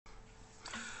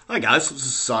Hi guys, this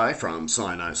is Si from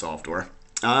SiNi software.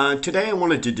 Today I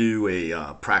wanted to do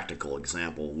a practical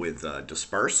example with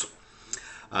Disperse.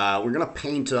 We're going to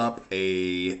paint up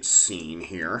a scene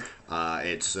here.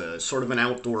 It's sort of an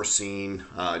outdoor scene.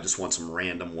 I just want some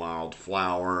random wild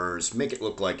flowers, make it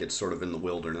look like it's sort of in the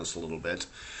wilderness a little bit.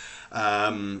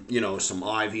 Some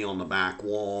ivy on the back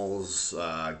walls,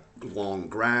 long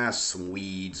grass, some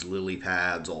weeds, lily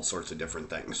pads, all sorts of different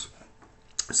things.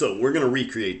 So we're going to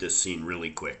recreate this scene really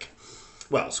quick.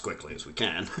 Well, as quickly as we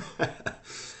can.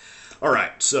 All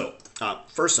right, so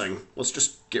first thing, let's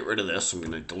just get rid of this. I'm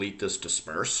going to delete this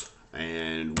disperse,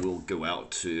 and we'll go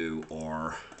out to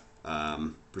our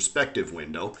perspective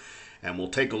window, and we'll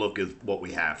take a look at what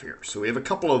we have here. So we have a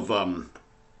couple of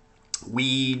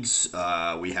weeds.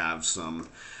 We have some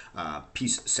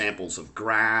samples of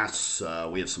grass.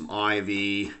 We have some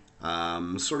ivy.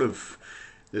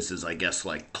 This is, I guess,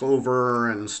 like clover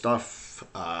and stuff.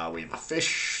 We have a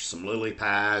fish, some lily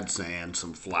pads, and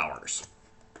some flowers.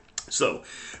 So,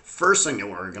 first thing that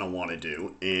we're going to want to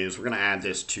do is we're going to add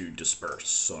this to Disperse.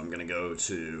 So I'm going to go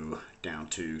down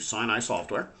to SiNi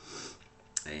software,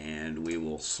 and we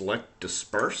will select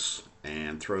Disperse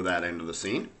and throw that into the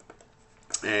scene.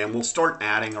 And we'll start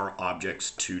adding our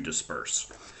objects to Disperse.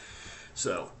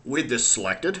 So with this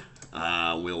selected,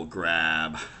 we'll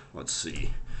grab, let's see,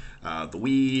 the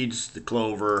weeds, the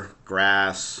clover,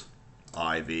 grass,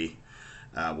 ivy.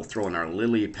 We'll throw in our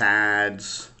lily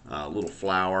pads, a little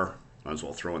flower. Might as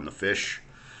well throw in the fish.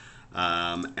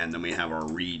 And then we have our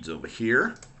reeds over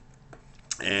here.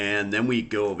 And then we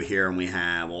go over here and we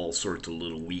have all sorts of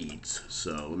little weeds.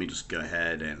 So let me just go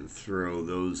ahead and throw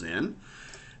those in.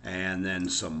 And then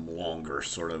some longer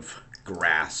sort of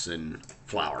grass and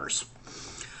flowers.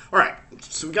 All right,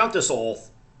 so we got this all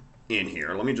in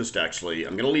here. Let me just I'm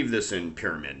going to leave this in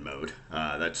pyramid mode.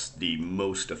 That's the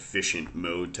most efficient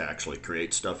mode to actually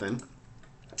create stuff in.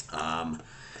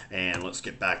 And let's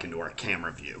get back into our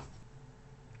camera view.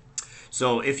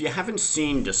 So if you haven't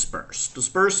seen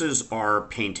Disperse is our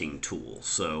painting tool.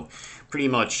 So pretty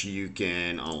much you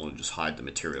can, I'll just hide the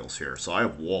materials here. So I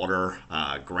have water,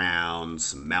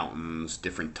 grounds, mountains,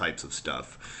 different types of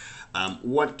stuff.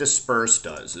 What Disperse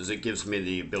does is it gives me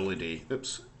the ability,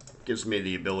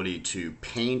 to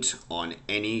paint on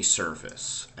any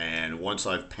surface. And once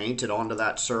I've painted onto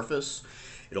that surface,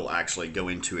 it'll actually go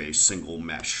into a single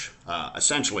mesh,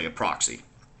 essentially a proxy.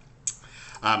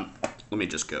 Let me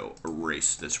just go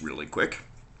erase this really quick.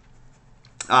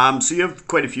 So you have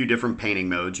quite a few different painting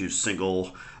modes. You have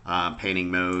single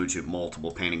painting modes, you have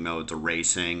multiple painting modes,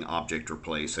 erasing, object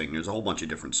replacing. There's a whole bunch of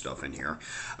different stuff in here.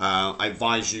 I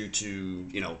advise you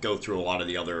to go through a lot of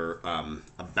the other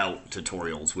about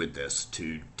tutorials with this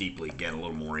to deeply get a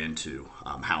little more into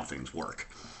how things work.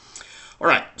 All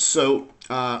right, so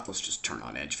let's just turn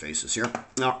on edge faces here.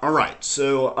 All right,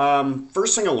 so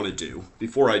first thing I want to do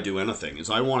before I do anything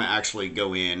is I want to actually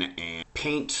go in and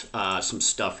paint some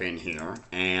stuff in here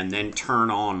and then turn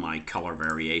on my color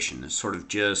variation and sort of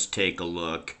just take a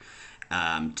look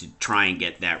to try and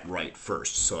get that right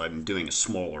first. So I'm doing a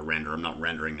smaller render. I'm not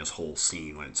rendering this whole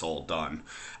scene when it's all done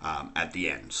at the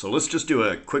end. So let's just do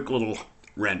a quick little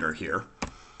render here,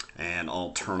 and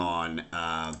I'll turn on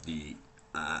the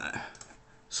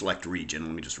select region.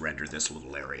 Let me just render this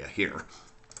little area here.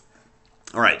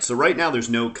 All right, so right now there's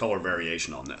no color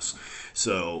variation on this.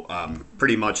 So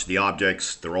pretty much the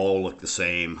objects, they all look the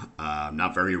same,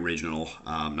 not very original,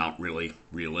 not really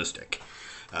realistic.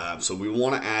 So we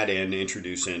want to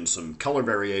introduce in some color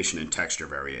variation and texture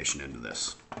variation into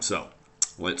this. So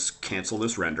let's cancel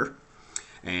this render.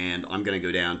 And I'm going to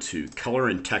go down to color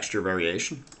and texture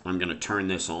variation. I'm going to turn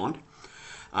this on.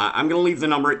 I'm going to leave the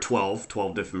number at 12.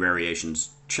 12 different variations,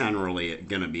 generally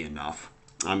going to be enough.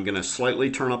 I'm going to slightly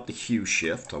turn up the hue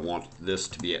shift. I want this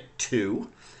to be at 2.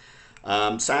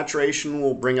 Saturation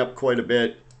will bring up quite a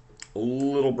bit, a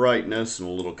little brightness and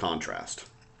a little contrast.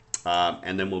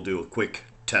 And then we'll do a quick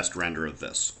test render of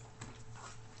this.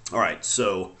 All right,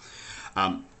 so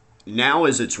now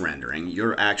as it's rendering,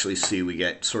 you'll actually see we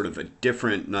get sort of a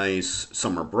different nice,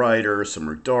 some are brighter, some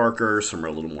are darker, some are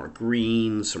a little more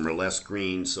green, some are less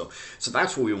green. So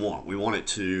that's what we want. We want it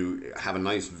to have a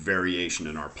nice variation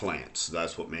in our plants.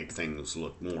 That's what makes things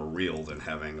look more real than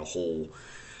having a whole,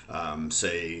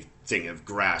 say, thing of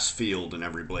grass field and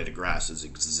every blade of grass is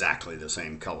exactly the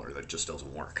same color. That just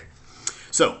doesn't work.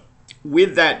 So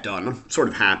with that done, I'm sort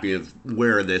of happy of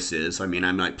where this is. I mean,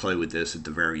 I might play with this at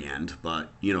the very end, but,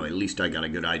 at least I got a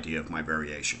good idea of my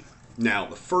variation. Now,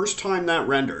 the first time that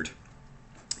rendered,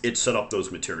 it set up those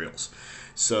materials.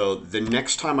 So the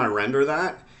next time I render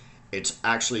that, It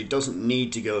actually doesn't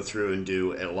need to go through and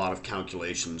do a lot of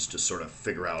calculations to sort of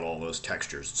figure out all those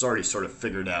textures. It's already sort of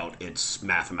figured out its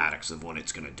mathematics of what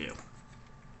it's going to do.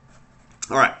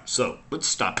 All right, so let's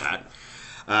stop that.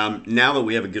 Now that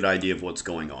we have a good idea of what's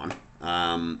going on,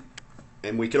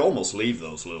 and we could almost leave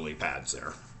those lily pads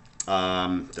there.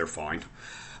 They're fine.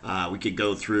 We could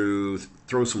go through,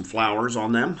 throw some flowers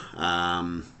on them,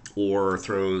 or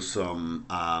throw some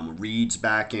reeds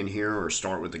back in here, or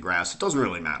start with the grass. It doesn't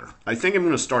really matter. I think I'm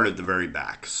going to start at the very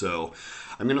back. So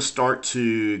I'm going to start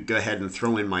to go ahead and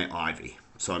throw in my ivy.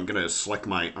 So I'm going to select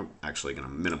my, I'm actually going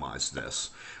to minimize this.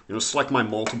 I'm going to select my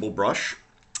multiple brush.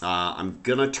 I'm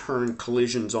going to turn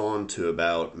collisions on to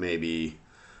about maybe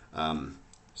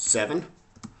 7.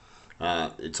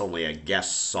 It's only a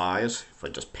guess size. If I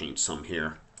just paint some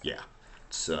here, yeah,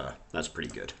 that's pretty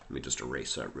good. Let me just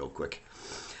erase that real quick.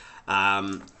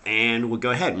 And we'll go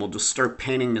ahead and we'll just start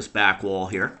painting this back wall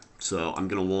here. So I'm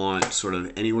going to want sort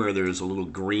of anywhere there's a little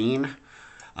green,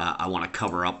 I want to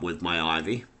cover up with my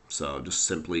ivy. So just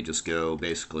simply just go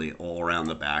basically all around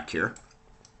the back here.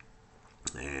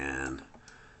 And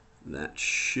that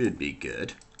should be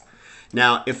good.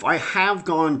 Now, if I have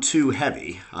gone too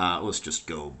heavy, let's just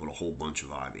go with a whole bunch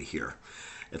of ivy here.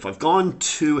 If I've gone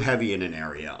too heavy in an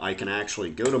area, I can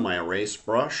actually go to my erase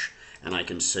brush and I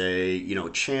can say, you know,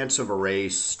 chance of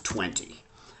erase 20.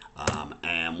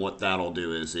 And what that'll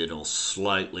do is it'll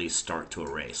slightly start to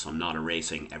erase. I'm not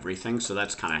erasing everything, so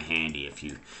that's kind of handy if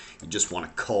you just want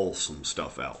to cull some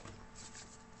stuff out.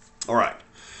 All right,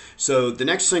 so the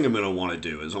next thing I'm going to want to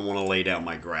do is I want to lay down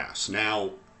my grass.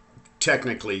 Now,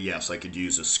 technically, yes, I could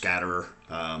use a scatter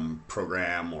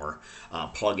program or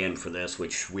plug-in for this,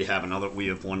 which we have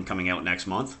one coming out next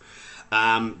month.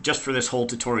 Just for this whole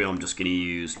tutorial, I'm just going to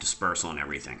use Disperse on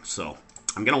everything. So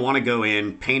I'm going to want to go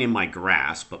in, paint in my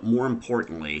grass, but more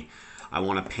importantly, I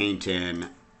want to paint in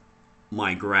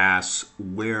my grass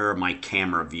where my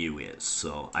camera view is.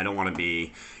 So I don't want to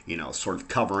be, you know, sort of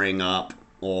covering up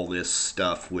all this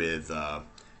stuff with,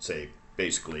 say,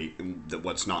 basically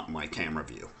what's not in my camera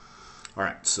view. All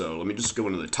right, so let me just go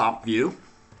into the top view,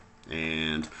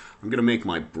 and I'm going to make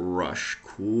my brush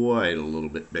quite a little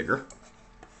bit bigger.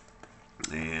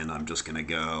 And I'm just going to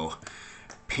go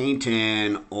paint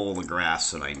in all the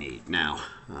grass that I need. Now,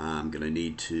 I'm going to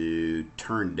need to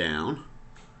turn down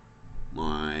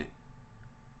my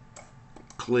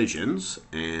collisions,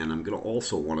 and I'm going to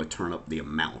also want to turn up the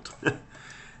amount.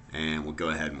 And we'll go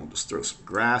ahead and we'll just throw some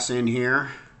grass in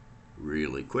here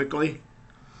really quickly.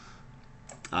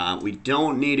 We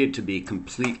don't need it to be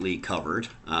completely covered.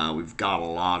 We've got a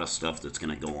lot of stuff that's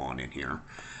going to go on in here.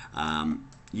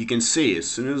 You can see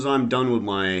as soon as I'm done with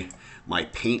my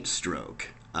paint stroke,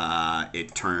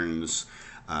 it turns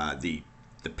the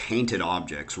painted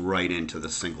objects right into the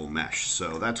single mesh.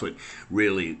 So that's what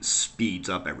really speeds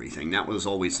up everything. That was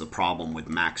always the problem with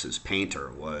Max's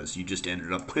Painter, was you just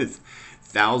ended up with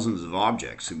thousands of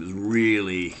objects. It was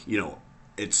really, you know,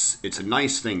 it's a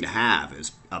nice thing to have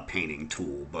as a painting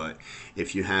tool, but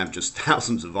if you have just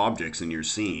thousands of objects in your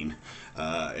scene,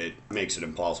 it makes it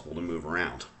impossible to move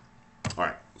around. All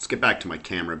right, let's get back to my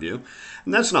camera view,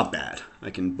 and that's not bad. I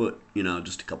can put, you know,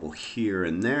 just a couple here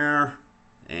and there,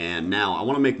 and now I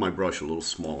want to make my brush a little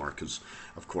smaller because,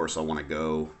 of course, I want to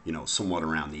go, you know, somewhat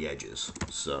around the edges.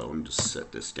 So let me just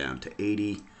set this down to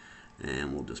 80,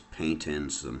 and we'll just paint in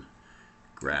some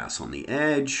grass on the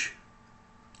edge.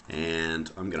 And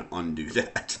I'm going to undo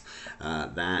that.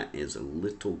 That is a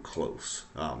little close.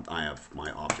 I have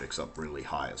my objects up really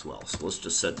high as well. So let's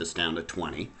just set this down to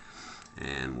 20.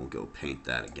 And we'll go paint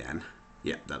that again.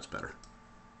 Yeah, that's better.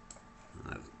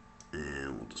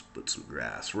 And we'll just put some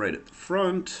grass right at the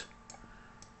front.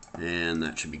 And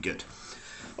that should be good.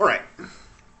 All right.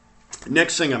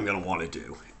 Next thing I'm going to want to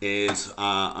do is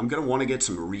I'm going to want to get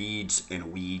some reeds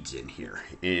and weeds in here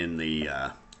in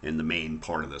the main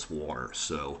part of this water.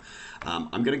 So I'm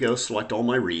going to go select all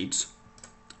my reeds,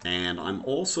 and I'm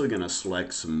also going to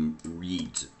select some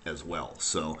reeds as well.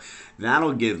 So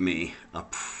that'll give me a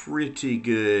pretty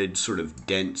good sort of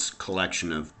dense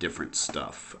collection of different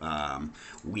stuff.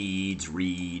 Weeds,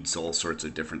 reeds, all sorts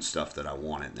of different stuff that I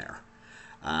want in there.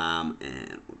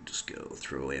 And we'll just go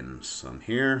throw in some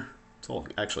here. It's all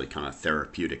actually kind of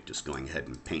therapeutic, just going ahead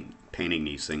and painting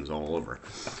these things all over.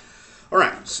 All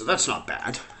right, so that's not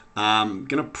bad. I'm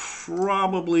going to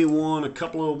probably want a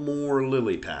couple of more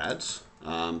lily pads.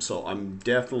 So I'm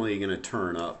definitely going to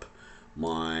turn up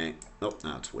my... Oh,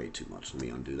 that's way too much. Let me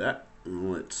undo that.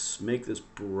 Let's make this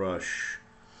brush...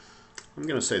 I'm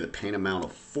going to say the paint amount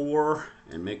of 4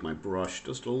 and make my brush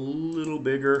just a little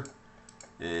bigger.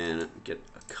 And get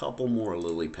a couple more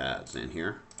lily pads in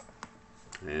here.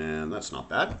 And that's not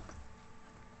bad.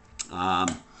 I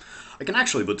can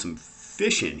actually put some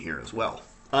fish in here as well.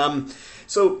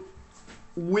 So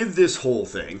with this whole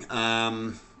thing,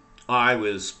 I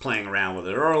was playing around with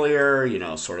it earlier, you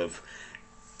know, sort of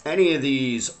any of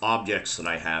these objects that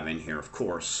I have in here, of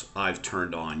course, I've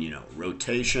turned on, you know,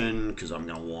 rotation, because I'm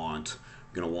going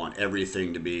to want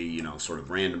everything to be, you know, sort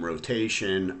of random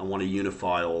rotation. I want to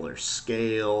unify all their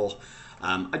scale.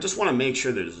 I just want to make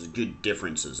sure that there's good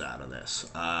differences out of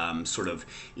this, sort of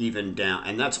even down,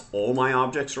 and that's all my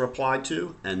objects are applied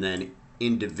to, and then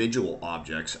individual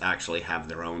objects actually have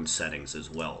their own settings as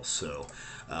well. So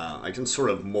I can sort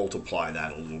of multiply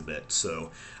that a little bit,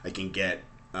 so I can get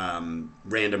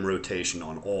random rotation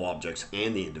on all objects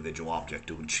and the individual object,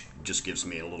 which just gives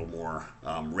me a little more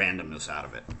randomness out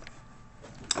of it.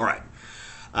 All right.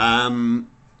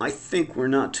 I think we're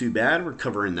not too bad. We're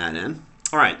covering that in.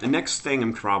 All right, the next thing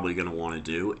I'm probably going to want to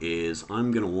do is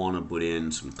I'm going to want to put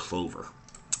in some clover.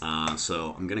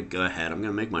 So I'm going to go ahead. I'm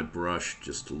going to make my brush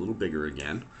just a little bigger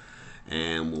again.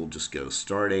 And we'll just go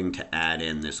starting to add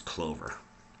in this clover.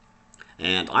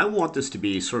 And I want this to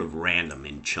be sort of random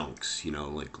in chunks, you know,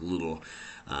 like little,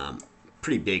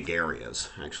 pretty big areas.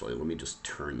 Actually, let me just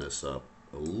turn this up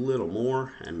a little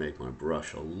more and make my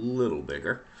brush a little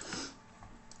bigger.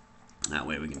 That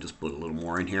way we can just put a little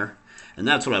more in here. And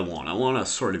that's what I want. I want to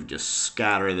sort of just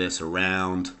scatter this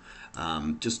around,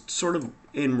 just sort of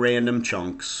in random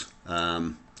chunks.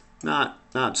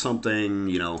 Not something,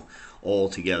 you know, all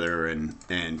together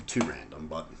and too random.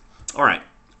 But all right,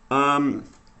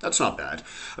 that's not bad.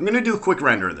 I'm gonna do a quick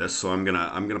render of this, so I'm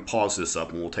gonna pause this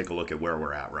up and we'll take a look at where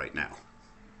we're at right now.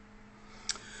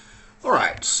 All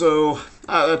right, so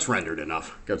that's rendered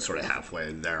enough. Got sort of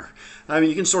halfway there. I mean,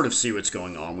 you can sort of see what's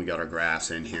going on. We got our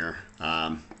grass in here.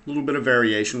 A little bit of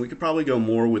variation. We could probably go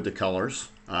more with the colors.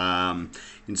 You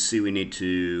can see we need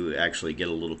to actually get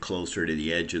a little closer to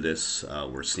the edge of this.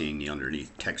 We're seeing the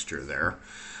underneath texture there.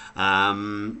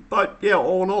 But yeah,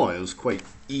 all in all, it was quite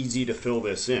easy to fill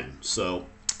this in. So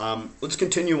let's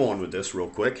continue on with this real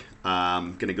quick.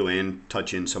 I'm going to go in,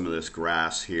 touch in some of this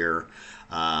grass here.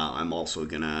 I'm also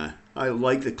going to, I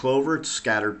like the clover. It's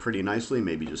scattered pretty nicely,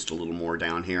 maybe just a little more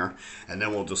down here. And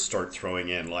then we'll just start throwing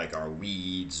in like our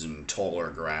weeds and taller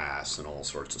grass and all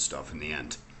sorts of stuff in the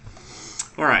end.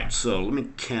 All right, so let me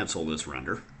cancel this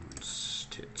render. Let's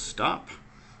hit stop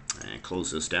and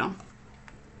close this down.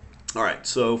 All right,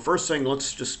 so first thing,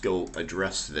 let's just go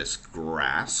address this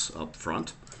grass up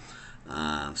front.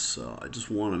 So I just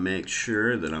want to make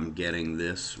sure that I'm getting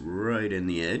this right in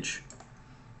the edge.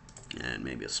 And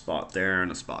maybe a spot there and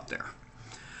a spot there.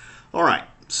 All right,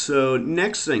 so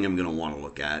next thing I'm going to want to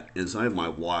look at is I have my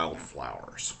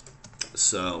wildflowers.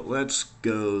 So let's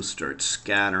go start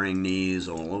scattering these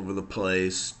all over the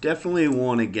place. Definitely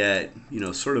want to get, you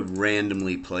know, sort of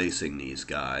randomly placing these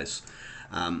guys.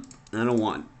 I don't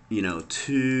want, you know,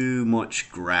 too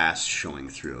much grass showing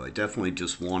through. I definitely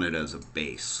just want it as a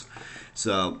base.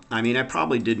 So, I mean, I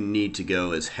probably didn't need to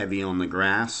go as heavy on the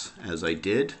grass as I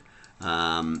did.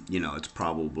 You know, it's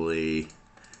probably,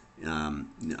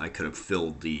 I could have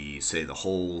filled say the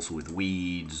holes with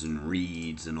weeds and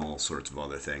reeds and all sorts of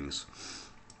other things.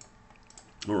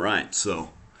 All right, so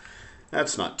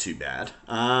that's not too bad.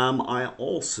 I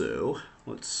also,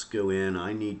 let's go in,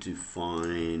 I need to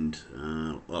find,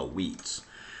 well, weeds.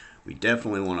 We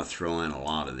definitely want to throw in a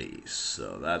lot of these,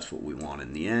 so that's what we want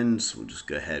in the end. So we'll just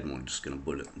go ahead and we're just going to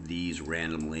put these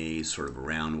randomly sort of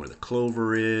around where the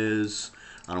clover is.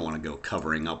 I don't want to go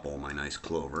covering up all my nice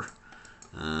clover.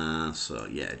 So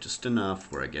yeah, just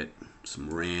enough where I get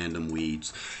some random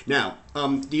weeds. Now,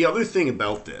 the other thing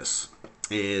about this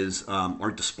is our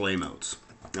display modes.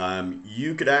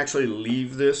 You could actually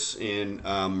leave this in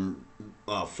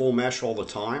full mesh all the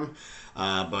time,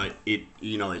 but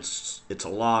you know, it's a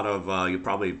lot of you'll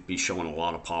probably be showing a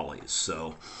lot of polys.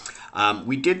 So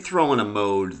we did throw in a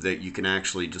mode that you can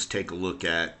actually just take a look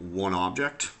at one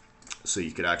object. So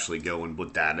you could actually go and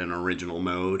put that in original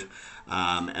mode.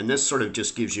 And this sort of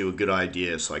just gives you a good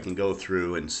idea. So I can go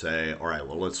through and say, all right,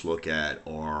 well, let's look at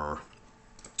our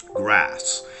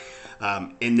grass.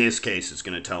 In this case, it's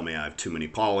going to tell me I have too many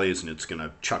polys, and it's going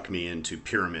to chuck me into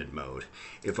pyramid mode.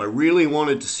 If I really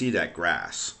wanted to see that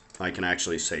grass, I can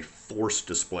actually say force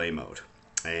display mode.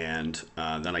 And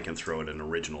then I can throw it in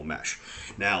original mesh.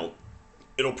 Now,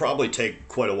 it'll probably take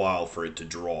quite a while for it to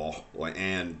draw,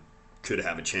 and could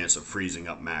have a chance of freezing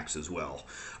up max as well.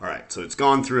 All right, so it's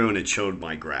gone through and it showed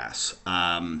my grass.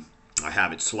 I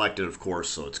have it selected, of course,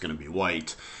 so it's going to be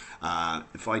white.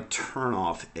 If I turn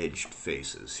off edged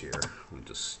faces here, we'll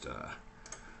just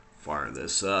fire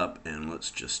this up and let's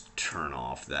just turn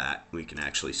off that. We can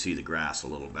actually see the grass a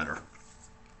little better.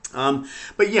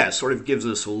 But yeah, sort of gives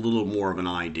us a little more of an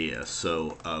idea.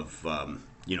 So of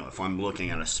if I'm looking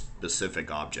at a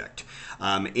specific object.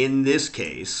 In this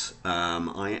case,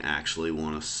 I actually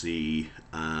want to see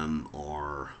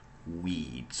our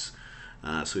weeds.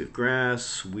 So we have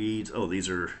grass, weeds. Oh, these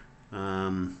are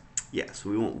yeah. So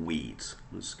we want weeds.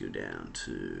 Let's go down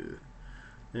to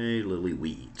lily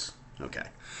weeds. Okay,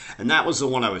 and that was the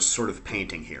one I was sort of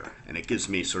painting here, and it gives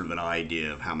me sort of an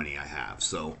idea of how many I have.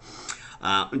 So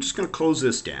I'm just going to close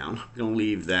this down. I'm going to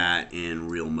leave that in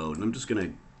real mode, and I'm just going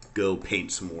to go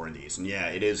paint some more of these. And yeah,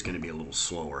 it is going to be a little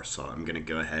slower, so I'm going to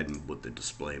go ahead and put the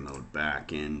display mode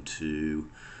back into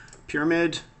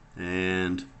pyramid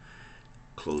and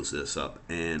close this up,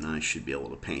 and I should be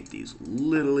able to paint these a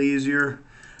little easier.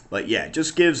 But yeah, it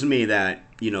just gives me that,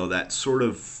 that sort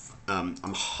of I'm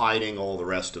hiding all the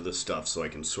rest of the stuff so I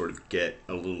can sort of get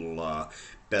a little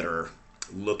better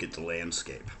look at the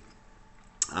landscape.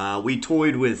 We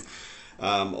toyed with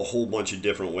a whole bunch of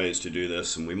different ways to do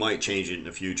this, and we might change it in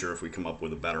the future if we come up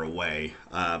with a better way.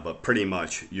 But pretty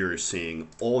much you're seeing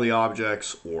all the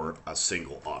objects or a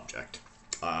single object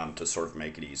to sort of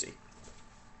make it easy.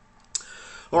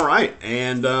 All right,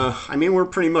 and I mean, we're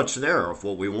pretty much there of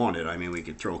what we wanted. I mean, we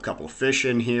could throw a couple of fish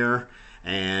in here,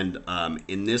 and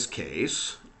in this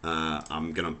case,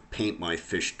 I'm going to paint my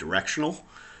fish directional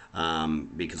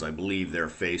because I believe they're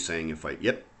facing,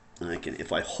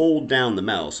 if I hold down the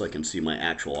mouse, I can see my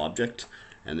actual object,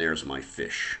 and there's my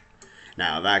fish.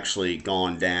 Now, I've actually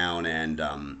gone down, and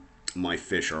my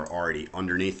fish are already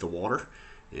underneath the water.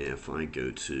 If I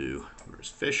go to, where's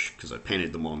fish, because I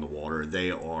painted them on the water,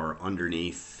 they are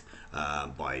underneath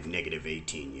by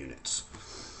 -18 units.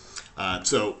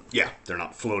 So, yeah, they're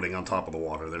not floating on top of the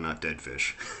water. They're not dead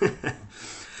fish.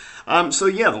 So,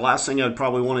 yeah, the last thing I'd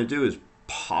probably want to do is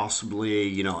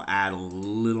possibly, add a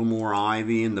little more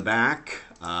ivy in the back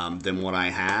than what I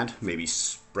had. Maybe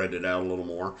spread it out a little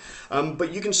more.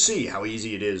 But you can see how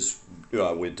easy it is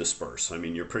with Disperse. I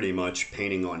mean, you're pretty much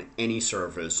painting on any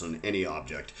surface, on any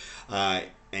object.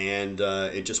 And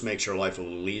it just makes your life a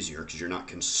little easier because you're not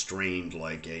constrained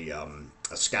like a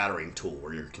scattering tool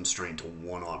where you're constrained to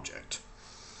one object.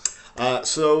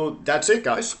 So that's it,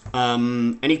 guys.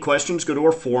 Any questions, go to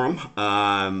our forum.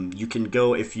 You can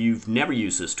go, if you've never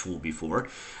used this tool before,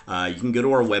 you can go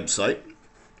to our website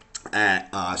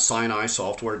at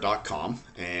SiNiSoftware.com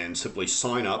and simply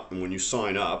sign up. And when you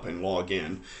sign up and log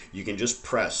in, you can just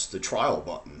press the trial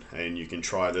button and you can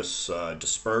try this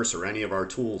Disperse or any of our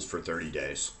tools for 30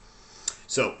 days.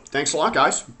 So thanks a lot,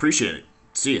 guys. Appreciate it.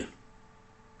 See you.